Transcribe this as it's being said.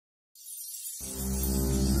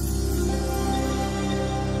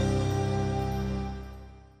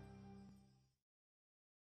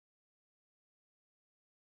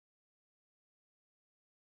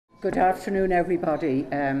Good afternoon, everybody.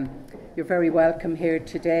 You're very welcome here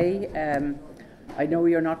today. I know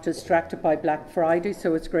you're not distracted by Black Friday,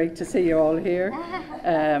 so it's great to see you all here.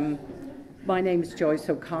 My name is Joyce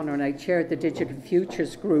O'Connor and I chair the Digital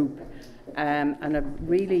Futures Group, and I'm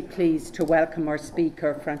really pleased to welcome our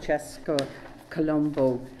speaker, Francesca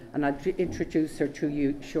Colombo, and I'll introduce her to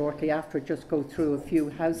you shortly after. Just go through a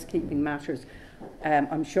few housekeeping matters.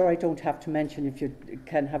 I'm sure I don't have to mention if you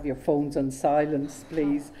can have your phones on silence,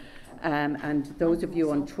 please. And those of you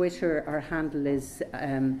on Twitter, our handle is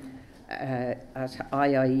at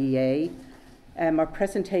IIEA. Our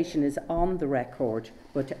presentation is on the record,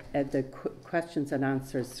 but the questions and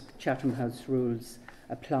answers Chatham House rules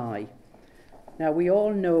apply. Now, we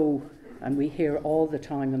all know, and we hear all the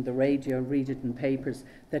time on the radio, read it in papers,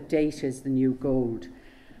 that data is the new gold.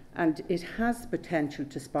 And it has the potential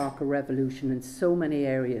to spark a revolution in so many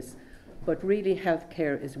areas, but really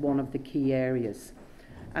healthcare is one of the key areas.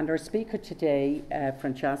 And our speaker today,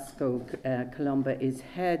 Francesca Colombo, is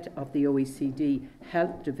head of the OECD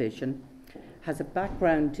Health Division, has a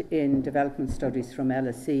background in development studies from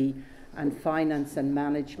LSE and finance and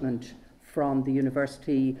management from the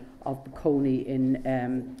University of Bocconi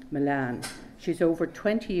in Milan. She's over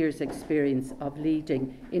 20 years' experience of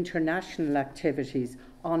leading international activities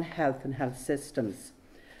on health and health systems.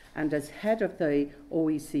 And as head of the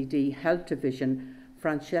OECD Health Division,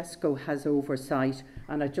 Francesca has oversight,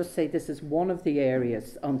 and I just say this is one of the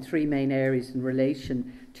areas, on three main areas in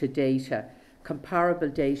relation to data: comparable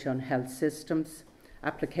data on health systems,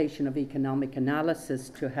 application of economic analysis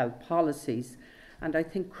to health policies, and I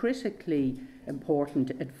think critically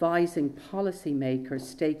important, advising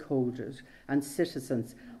policymakers, stakeholders and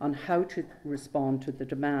citizens on how to respond to the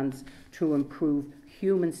demands to improve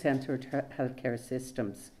human-centred healthcare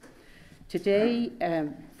systems. Today,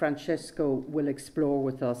 Francesca will explore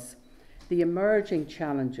with us the emerging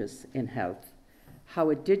challenges in health,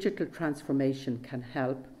 how a digital transformation can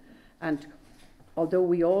help, and although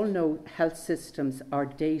we all know health systems are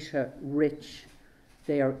data-rich,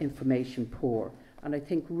 they are information-poor. And I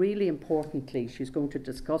think really importantly, she's going to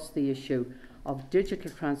discuss the issue of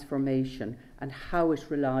digital transformation and how it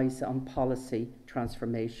relies on policy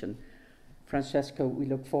transformation. Francesca, we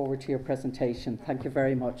look forward to your presentation. Thank you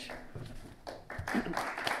very much.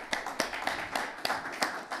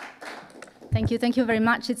 Thank you very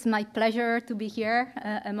much. It's my pleasure to be here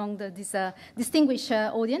among this distinguished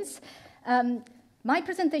audience. My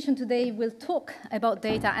presentation today will talk about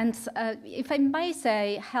data, and if I may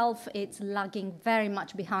say, health is lagging very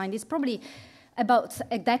much behind. It's probably about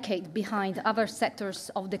a decade behind other sectors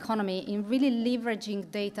of the economy in really leveraging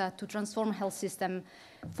data to transform health system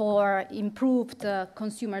for improved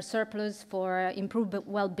consumer surplus, for improved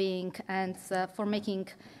well-being, and for making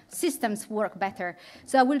systems work better.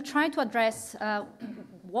 So I will try to address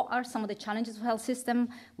what are some of the challenges of health system,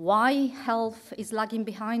 why health is lagging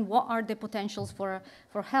behind, what are the potentials for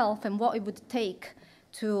health, and what it would take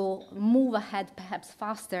to move ahead perhaps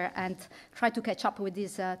faster and try to catch up with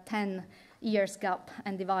this 10 years gap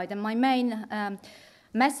and divide. And my main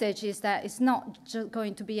message is that it's not just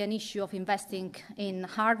going to be an issue of investing in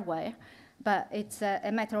hardware, but it's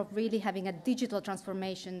a matter of really having a digital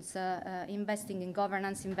transformations, investing in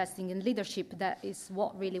governance, investing in leadership. That is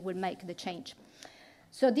what really will make the change.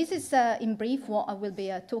 So this is, in brief, what I will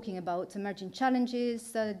be talking about: emerging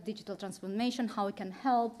challenges, digital transformation, how it can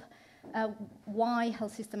help, why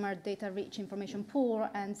health systems are data-rich, information poor,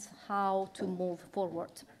 and how to move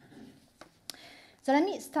forward. So let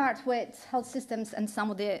me start with health systems and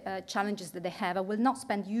some of the challenges that they have. I will not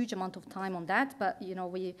spend a huge amount of time on that, but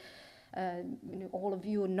all of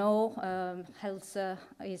you know health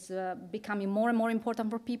is becoming more and more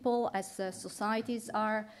important for people as societies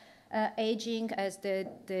are aging, as the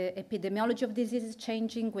epidemiology of disease is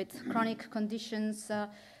changing with chronic conditions,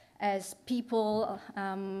 as people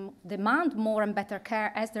demand more and better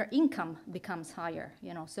care as their income becomes higher.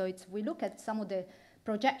 So we look at some of the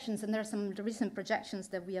projections, and there are some recent projections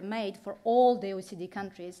that we have made for all the OECD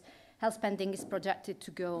countries. Health spending is projected to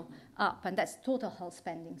go up, and that's total health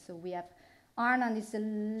spending. So we have Ireland is a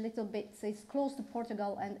little bit, it's close to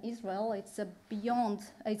Portugal and Israel. It's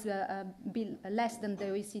less than the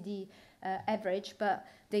OECD average, but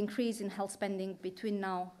the increase in health spending between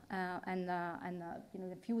now and a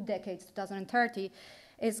few decades, 2030,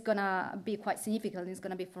 is going to be quite significant. It's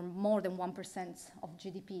going to be for more than 1% of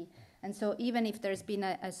GDP. And so even if there's been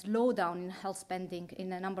a slowdown in health spending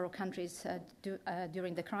in a number of countries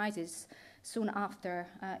during the crisis, soon after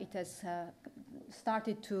it has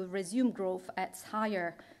started to resume growth at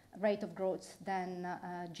higher rate of growth than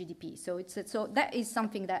GDP. So that is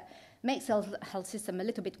something that makes health system a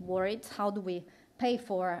little bit worried. How do we pay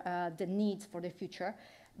for the needs for the future.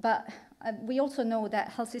 But we also know that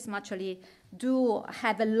health systems actually do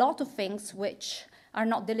have a lot of things which are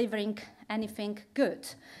not delivering anything good.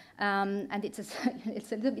 And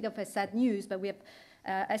it's a little bit of a sad news, but we have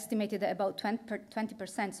estimated that about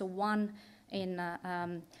 20%, so 1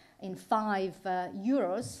 in 5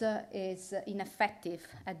 euros is ineffective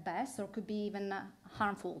at best, or could be even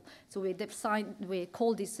harmful. So we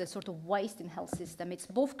call this a sort of waste in health system. It's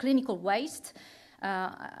both clinical waste,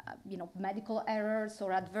 medical errors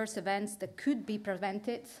or adverse events that could be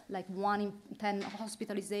prevented, like 1 in 10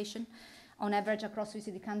 hospitalization on average across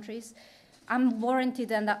OECD countries.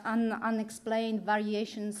 Unwarranted and unexplained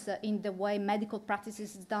variations in the way medical practice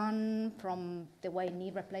is done, from the way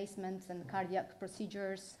knee replacements and cardiac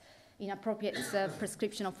procedures, inappropriate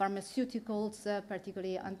prescription of pharmaceuticals,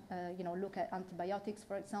 particularly look at antibiotics,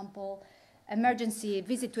 for example,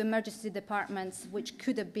 visit to emergency departments which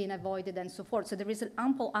could have been avoided, and so forth. So there is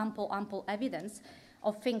ample evidence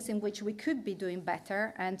of things in which we could be doing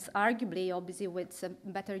better, and arguably, obviously, with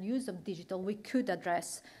better use of digital, we could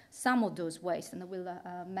address some of those waste, and I will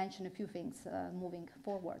mention a few things moving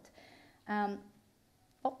forward.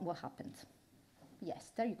 What happened?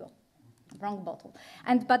 Yes, there you go. Wrong bottle.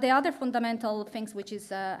 But the other fundamental things which is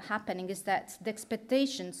happening is that the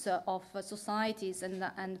expectations of societies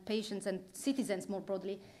and patients and citizens more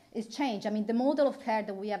broadly is changed. I mean, the model of care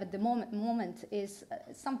that we have at the moment is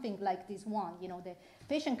something like this one. The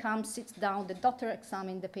patient comes, sits down, the doctor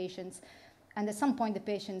examines the patients, and at some point the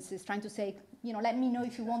patient is trying to say, let me know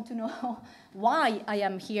if you want to know why I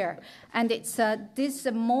am here. And it's this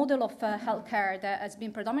model of healthcare that has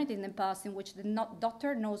been predominant in the past, in which the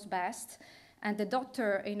doctor knows best, and the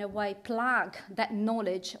doctor, in a way, plug that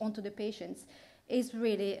knowledge onto the patients, is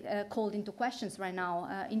really called into questions right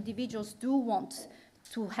now. Individuals do want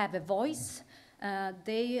to have a voice.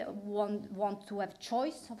 They want to have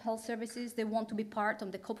choice of health services. They want to be part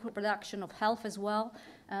of the co-production of health as well.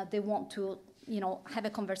 They want to, have a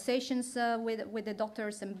conversations with the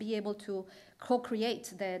doctors and be able to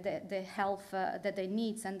co-create the health that they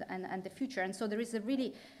need and the future. And so there is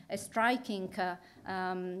really a striking,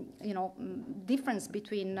 difference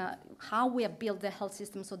between how we have built the health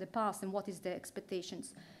systems of the past and what is the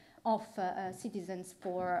expectations of citizens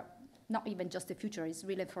for not even just the future, it's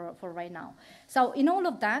really for right now. So in all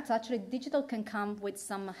of that, actually, digital can come with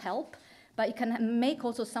some help, but it can make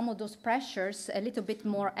also some of those pressures a little bit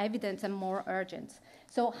more evident and more urgent.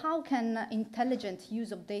 So how can intelligent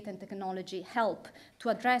use of data and technology help to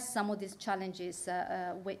address some of these challenges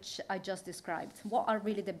which I just described? What are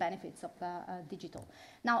really the benefits of digital?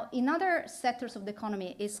 Now, in other sectors of the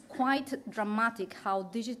economy, it's quite dramatic how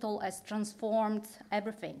digital has transformed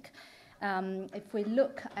everything. If we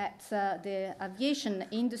look at the aviation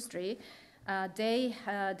industry,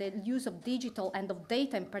 the use of digital and of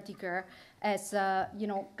data in particular has,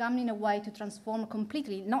 come in a way to transform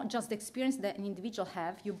completely, not just the experience that an individual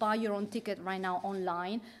have. You buy your own ticket right now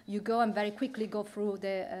online. You go and very quickly go through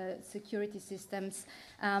the security systems.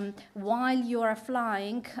 While you are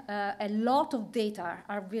flying, a lot of data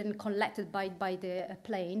are being collected by the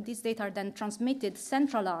plane. These data are then transmitted,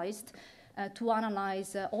 centralized, to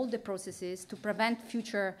analyze all the processes, to prevent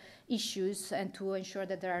future issues, and to ensure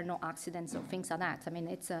that there are no accidents or things like that. I mean,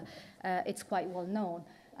 it's quite well known.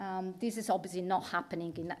 This is obviously not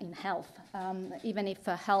happening in health, even if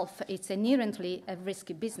health is inherently a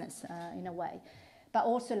risky business in a way. But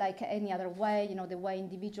also, like any other way, the way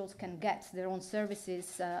individuals can get their own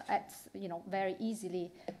services very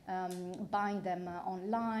easily, buying them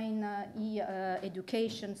online,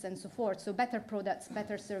 educations, and so forth. So better products,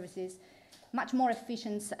 better services, much more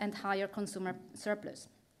efficient and higher consumer surplus.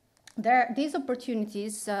 These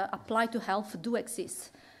opportunities applied to health do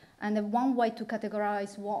exist. And one way to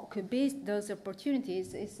categorize what could be those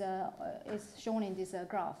opportunities is shown in this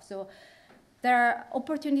graph. So there are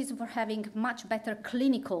opportunities for having much better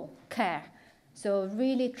clinical care. So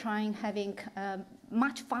really having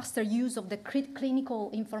much faster use of the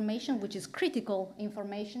clinical information, which is critical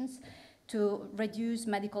information, to reduce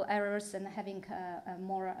medical errors and having a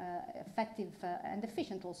more effective and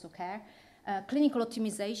efficient also care. Clinical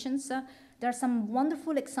optimizations. There are some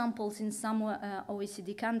wonderful examples in some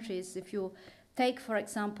OECD countries. If you take, for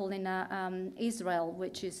example, in Israel,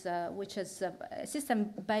 which has a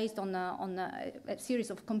system based on a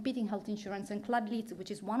series of competing health insurance, and Clablit, which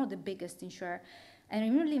is one of the biggest insurers,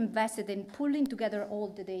 and really invested in pulling together all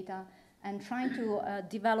the data and trying to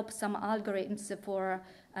develop some algorithms for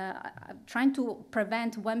trying to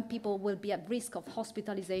prevent when people will be at risk of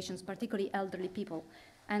hospitalizations, particularly elderly people,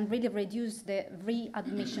 and really reduce the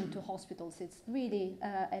readmission to hospitals. It's really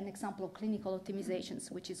an example of clinical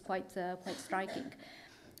optimizations, which is quite striking.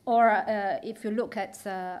 Or if you look at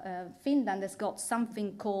Finland, has got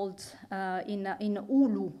something called in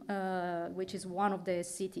Oulu, which is one of the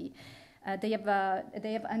city. They have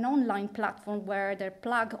an online platform where they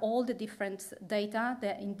plug all the different data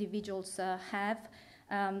that individuals have.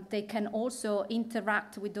 They can also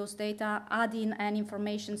interact with those data, add in any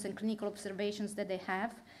information and clinical observations that they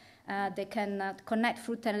have. They can connect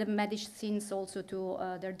through telemedicine also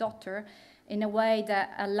to their doctor in a way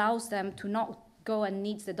that allows them to not go and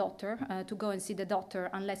needs the doctor, to go and see the doctor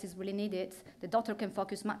unless it's really needed. The doctor can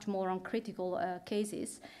focus much more on critical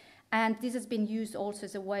cases. And this has been used also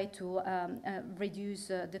as a way to reduce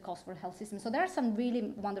the cost for the health system. So there are some really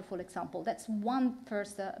wonderful examples. That's one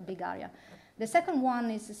first big area. The second one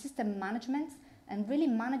is system management and really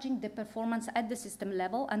managing the performance at the system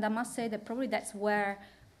level. And I must say that probably that's where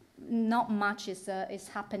not much is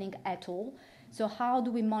happening at all. So how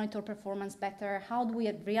do we monitor performance better? How do we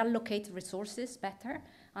reallocate resources better?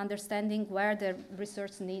 Understanding where the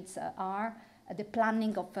research needs are. The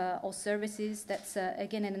planning of services, that's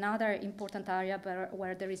again another important area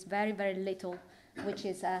where there is very, very little which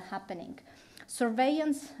is happening.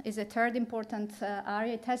 Surveillance is a third important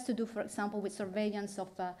area. It has to do, for example, with surveillance of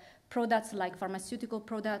products like pharmaceutical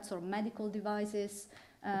products or medical devices,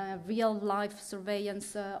 real-life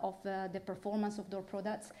surveillance of the performance of those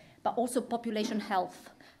products, but also population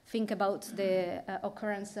health. Think about the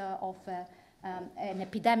occurrence of an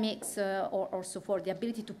epidemics or so forth, the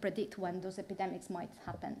ability to predict when those epidemics might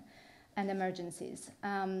happen and emergencies.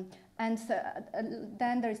 And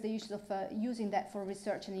then there's the issue of using that for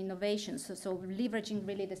research and innovation, so leveraging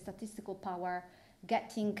really the statistical power,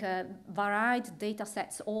 getting varied data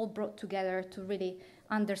sets all brought together to really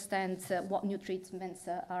understand what new treatments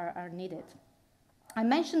are needed. I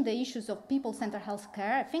mentioned the issues of people-centered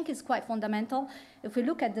healthcare. I think it's quite fundamental. If we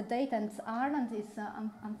look at the data, and Ireland is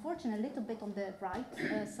unfortunately a little bit on the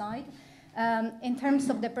right side in terms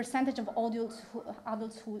of the percentage of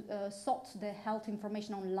adults who sought the health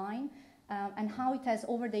information online and how it has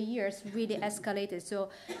over the years really escalated.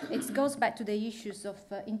 So it goes back to the issues of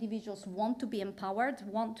individuals want to be empowered,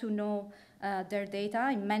 want to know their data,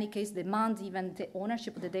 in many cases demand even the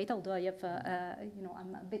ownership of the data, although I have,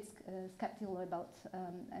 I'm a bit skeptical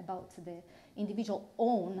about the individual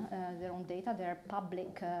own their own data. They're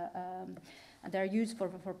public, they're used for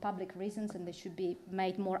public reasons, and they should be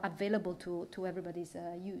made more available to everybody's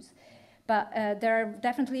use. But there are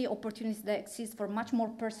definitely opportunities that exist for much more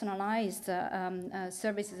personalized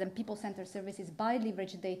services and people-centered services by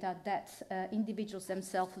leverage data that individuals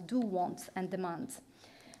themselves do want and demand.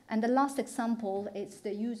 And the last example is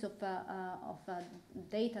the use of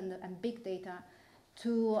data and big data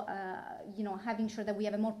to having sure that we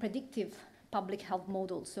have a more predictive public health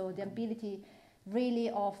model. So the ability really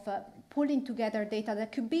of pulling together data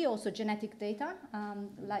that could be also genetic data,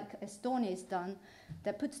 like Estonia has done,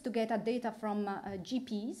 that puts together data from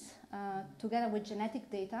GPs together with genetic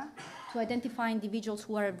data to identify individuals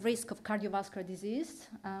who are at risk of cardiovascular disease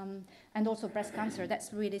and also breast cancer.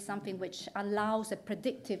 That's really something which allows a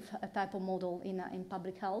predictive type of model in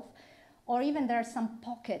public health. Or even there are some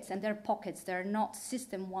pockets, and they're pockets, they're not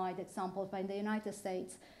system-wide examples, but in the United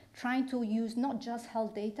States, trying to use not just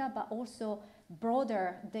health data, but also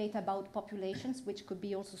broader data about populations, which could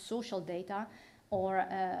be also social data or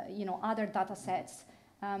other data sets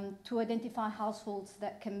to identify households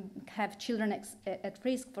that can have children at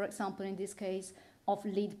risk, for example, in this case, of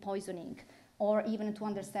lead poisoning, or even to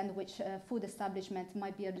understand which food establishment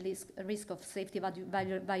might be at risk of safety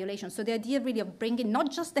violation. So the idea really of bringing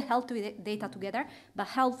not just the health data together, but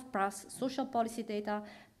health plus social policy data,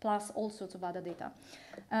 plus all sorts of other data.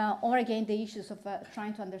 Or again, the issues of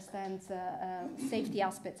trying to understand safety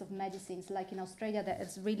aspects of medicines, like in Australia, that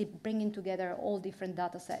is really bringing together all different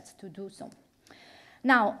data sets to do so.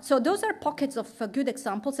 Now, so those are pockets of good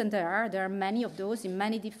examples, and there are many of those in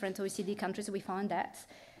many different OECD countries. We found that.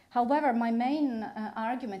 However, my main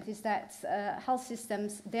argument is that health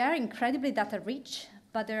systems, they are incredibly data rich,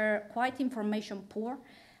 but they're quite information poor.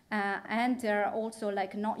 And they're also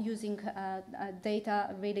not using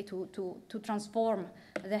data really to transform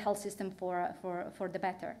the health system for the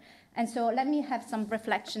better. And so let me have some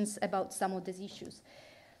reflections about some of these issues.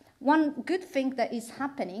 One good thing that is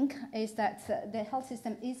happening is that the health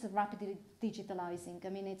system is rapidly digitalizing. I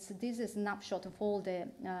mean, this is a snapshot of all the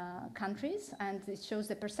countries, and it shows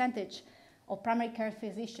the percentage of primary care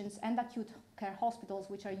physicians and acute care hospitals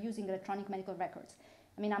which are using electronic medical records.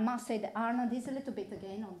 I mean, I must say that Ireland is a little bit,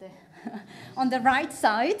 again, on the, on the right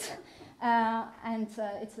side.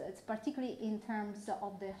 It's particularly in terms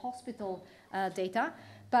of the hospital data.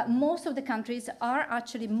 But most of the countries are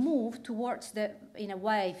actually moved towards the, in a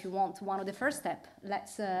way, if you want, one of the first steps.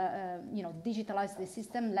 Let's digitalize the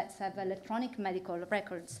system. Let's have electronic medical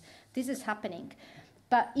records. This is happening.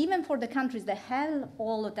 But even for the countries that have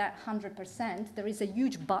all of that 100%, there is a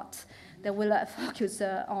huge but that we'll focus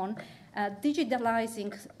on.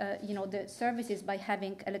 Digitalizing the services by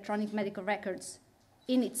having electronic medical records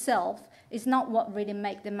in itself is not what really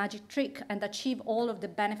makes the magic trick and achieve all of the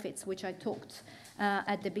benefits which I talked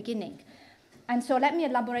at the beginning. And so let me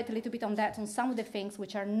elaborate a little bit on that, on some of the things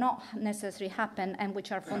which are not necessarily happen and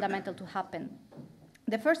which are fundamental to happen.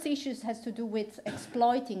 The first issue has to do with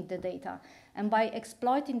exploiting the data. And by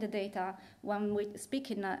exploiting the data, when we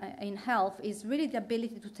speak in health, is really the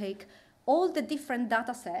ability to take all the different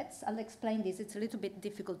data sets. I'll explain this. It's a little bit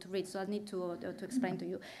difficult to read, so I need to explain to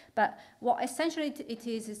you. But what essentially it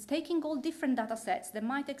is taking all different data sets that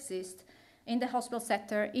might exist in the hospital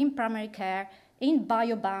sector, in primary care, in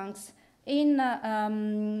biobanks, in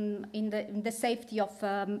the safety of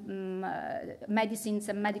medicines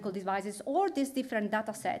and medical devices, all these different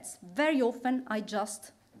data sets, very often are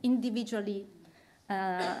just individually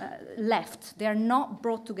left. They are not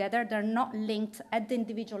brought together. They're not linked at the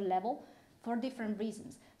individual level for different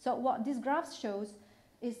reasons. So what this graph shows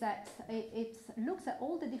is that it looks at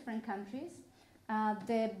all the different countries.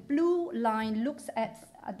 The blue line looks at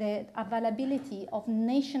the availability of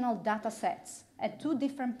national data sets at two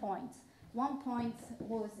different points. One point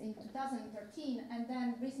was in 2013, and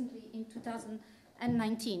then recently in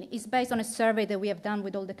 2019. It's based on a survey that we have done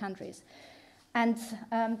with all the countries. And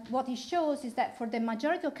what it shows is that for the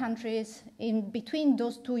majority of countries, in between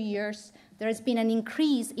those 2 years, there has been an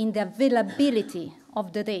increase in the availability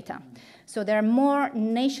of the data. So there are more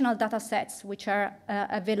national data sets which are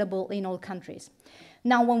available in all countries.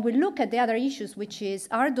 Now, when we look at the other issues, which is,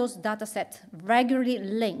 are those data sets regularly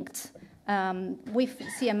linked? We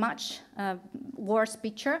see a much worse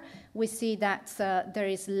picture. We see that there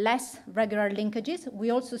is less regular linkages. We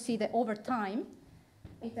also see that over time,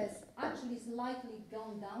 it has actually slightly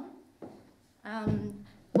gone down,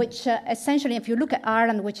 which essentially, if you look at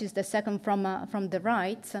Ireland, which is the second from the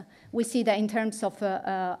right, we see that in terms of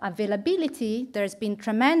availability, there's been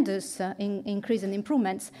tremendous increase in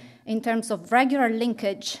improvements. In terms of regular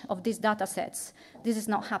linkage of these data sets, this is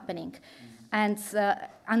not happening. And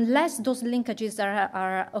unless those linkages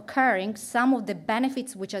are occurring, some of the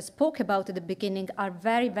benefits which I spoke about at the beginning are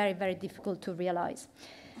very, very, very difficult to realize.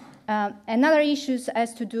 Another issue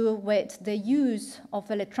has to do with the use of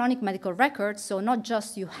electronic medical records. So not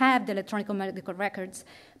just you have the electronic medical records,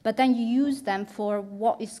 but then you use them for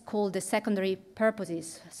what is called the secondary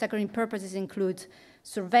purposes. Secondary purposes include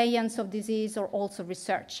surveillance of disease or also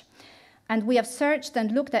research. And we have searched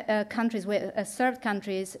and looked at countries, served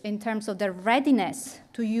countries in terms of their readiness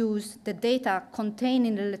to use the data contained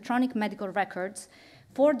in the electronic medical records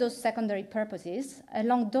for those secondary purposes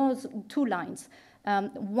along those two lines.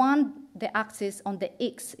 One, the axis on the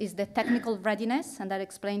X is the technical readiness, and I'll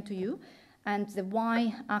explain to you. And the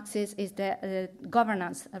Y-axis is the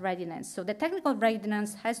governance readiness. So the technical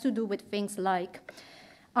readiness has to do with things like,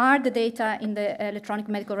 are the data in the electronic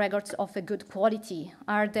medical records of a good quality?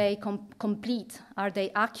 Are they complete? Are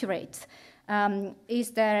they accurate?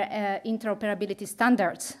 Is there interoperability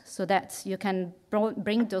standards so that you can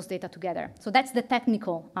bring those data together? So that's the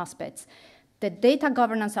technical aspects. The data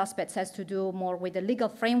governance aspects has to do more with the legal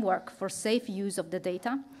framework for safe use of the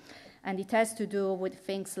data. And it has to do with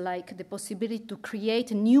things like the possibility to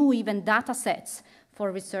create new even data sets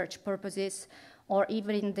for research purposes, or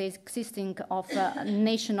even in the existing of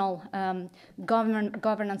national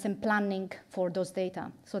governance and planning for those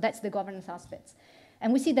data. So that's the governance aspects.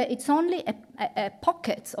 And we see that it's only a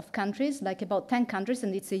pocket of countries, like about 10 countries,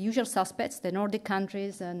 and it's the usual suspects, the Nordic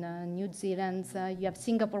countries and New Zealand. You have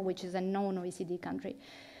Singapore, which is a non-OECD country,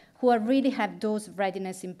 who really have those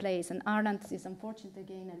readiness in place. And Ireland is, unfortunately,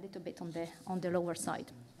 again, a little bit on the lower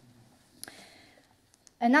side.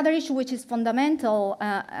 Another issue which is fundamental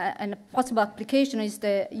and a possible application is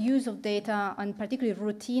the use of data, and particularly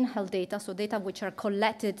routine health data, so data which are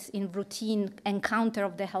collected in routine encounter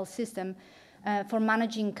of the health system for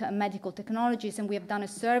managing medical technologies. And we have done a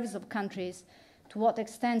survey of countries to what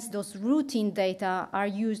extent those routine data are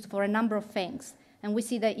used for a number of things. And we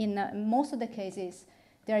see that in most of the cases,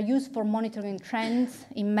 they are used for monitoring trends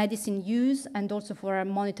in medicine use and also for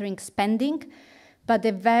monitoring spending. But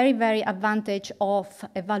the very, very advantage of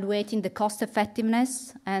evaluating the cost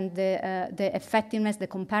effectiveness and the effectiveness, the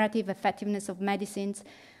comparative effectiveness of medicines,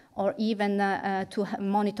 or even to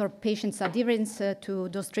monitor patients' adherence to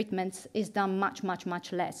those treatments is done much, much,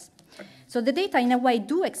 much less. So the data, in a way,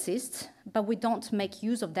 do exist, but we don't make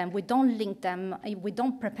use of them. We don't link them. We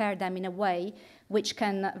don't prepare them in a way which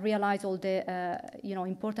can realize all the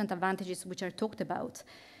important advantages which are talked about.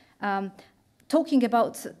 Talking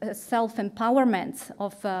about self-empowerment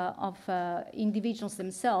of individuals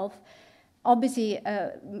themselves, obviously,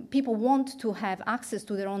 people want to have access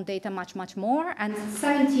to their own data much, much more, and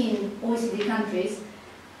 17 OECD countries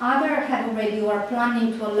either have already or are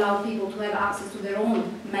planning to allow people to have access to their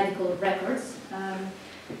own medical records.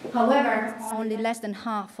 However, only less than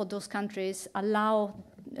half of those countries allow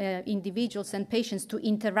individuals and patients to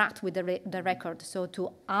interact with the record, so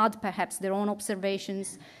to add perhaps their own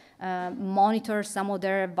observations, monitor some of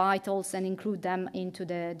their vitals and include them into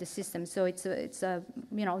the system. So it's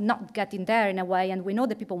not getting there in a way, and we know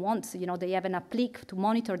that people want, they have an applique to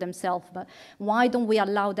monitor themselves, but why don't we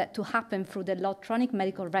allow that to happen through the electronic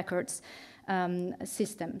medical records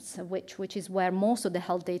systems, which is where most of the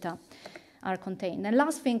health data are contained. And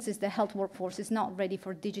last thing is the health workforce is not ready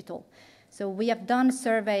for digital. So we have done a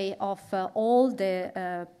survey of all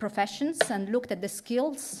the professions and looked at the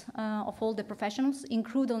skills of all the professionals,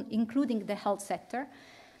 including the health sector.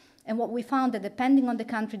 And what we found that depending on the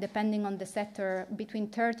country, depending on the sector, between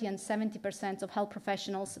 30 and 70% of health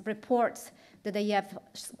professionals report that they have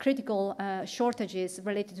critical shortages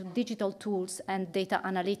related to digital tools and data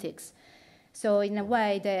analytics. So in a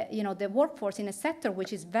way, the workforce in a sector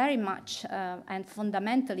which is very much and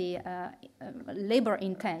fundamentally labor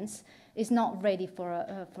intense is not ready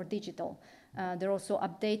for digital. There are also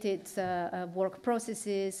updated work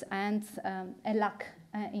processes and a lack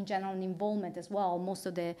in general involvement as well. Most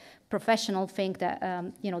of the professionals think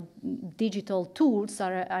that digital tools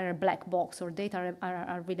are a black box, or data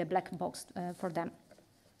are really a black box for them.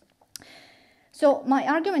 So my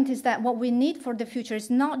argument is that what we need for the future is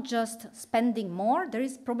not just spending more. There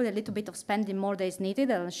is probably a little bit of spending more that is needed.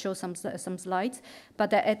 I'll show some slides.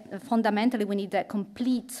 But fundamentally, we need a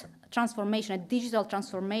complete transformation, a digital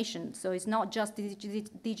transformation. So it's not just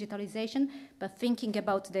digitalization, but thinking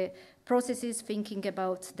about the processes, thinking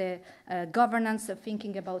about the governance,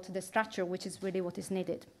 thinking about the structure, which is really what is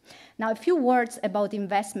needed. Now, a few words about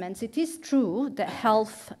investments. It is true that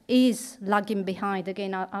health is lagging behind,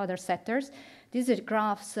 again, other sectors. These are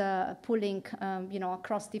graphs pulling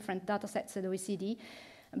across different data sets at the OECD.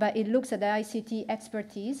 But it looks at the ICT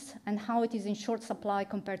expertise and how it is in short supply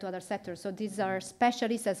compared to other sectors. So these are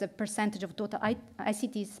specialists as a percentage of total,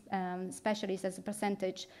 ICT specialists as a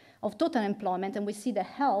percentage of total employment, and we see the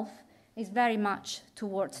health is very much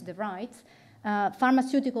towards the right.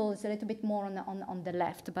 Pharmaceutical is a little bit more on the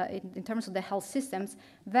left, but in terms of the health systems,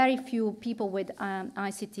 very few people with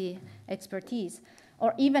ICT expertise.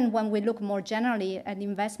 Or even when we look more generally at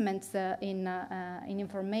investments in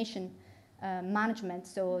information management,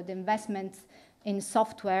 so the investments in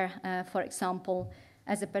software, for example,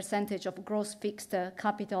 as a percentage of gross fixed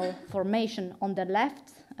capital formation on the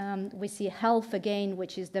left. We see health again,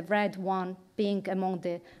 which is the red one, being among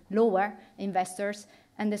the lower investors,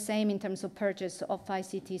 and the same in terms of purchase of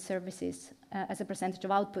ICT services as a percentage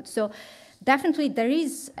of output. So definitely there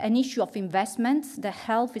is an issue of investment. The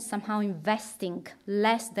health is somehow investing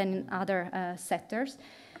less than in other sectors.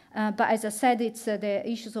 But as I said, it's the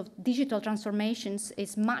issues of digital transformations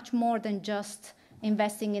is much more than just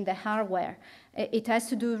investing in the hardware. It has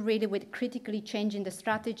to do really with critically changing the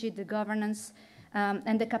strategy, the governance,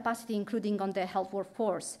 and the capacity, including on the health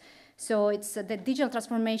workforce. So it's the digital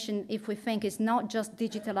transformation, if we think, is not just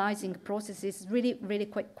digitalizing processes, really, really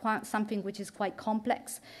quite something which is quite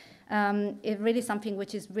complex. It really something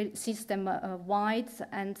which is really system-wide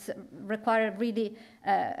and require really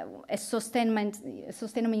a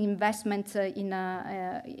sustainable investment in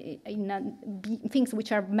things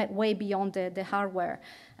which are way beyond the hardware.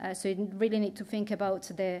 So you really need to think about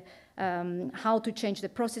the how to change the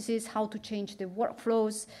processes, how to change the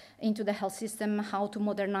workflows into the health system, how to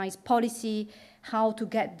modernize policy, how to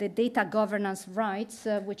get the data governance rights,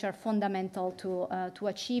 which are fundamental to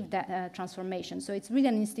achieve that transformation. So it's really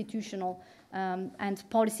an institutional and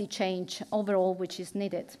policy change overall which is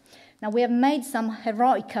needed. Now, we have made some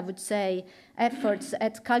heroic, I would say, efforts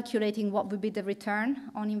at calculating what would be the return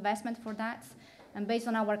on investment for that. And based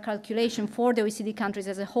on our calculation for the OECD countries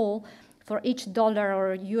as a whole, for each dollar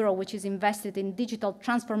or euro which is invested in digital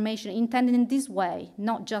transformation intended in this way,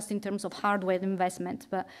 not just in terms of hardware investment,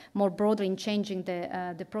 but more broadly in changing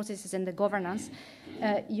the processes and the governance,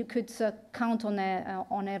 you could count on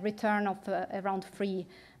a return of around 3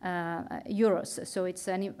 euros. So it's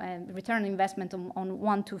a return on investment on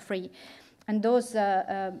 1 to 3. And those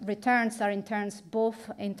returns are in terms both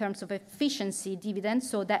in terms of efficiency dividends,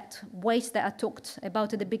 so that waste that I talked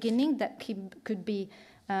about at the beginning that could be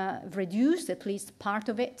reduced, at least part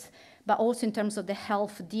of it, but also in terms of the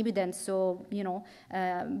health dividends, so, you know,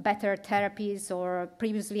 better therapies or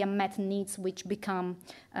previously unmet needs which become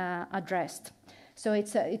addressed. So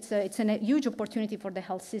it's a huge opportunity for the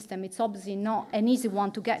health system. It's obviously not an easy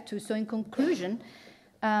one to get to. So in conclusion,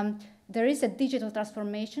 there is a digital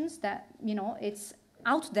transformations that, you know, it's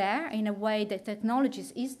out there in a way that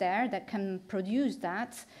technologies is there that can produce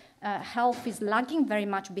that. Health is lagging very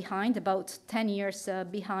much behind, about 10 years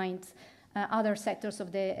behind other sectors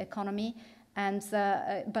of the economy. And,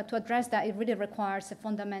 but to address that, it really requires a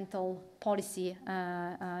fundamental policy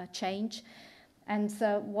change. And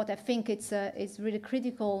what I think is really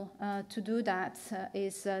critical to do that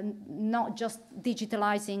is not just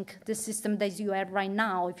digitalizing the system that you have right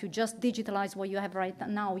now. If you just digitalize what you have right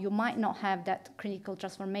now, you might not have that critical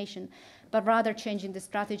transformation, but rather changing the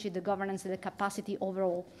strategy, the governance, and the capacity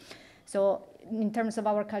overall. So in terms of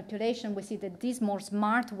our calculation, we see that this more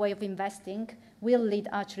smart way of investing will lead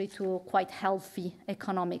actually to a quite healthy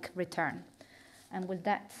economic return. And with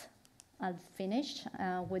that, I'll finish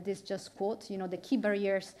with this just quote. You know, the key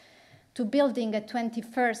barriers to building a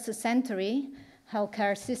 21st century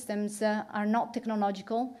healthcare systems are not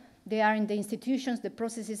technological. They are in the institutions, the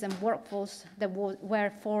processes and workflows that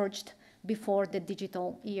were forged before the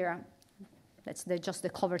digital era. That's just the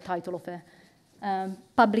cover title of a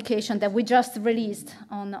publication that we just released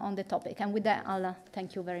on the topic. And with that, I'll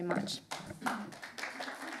thank you very much.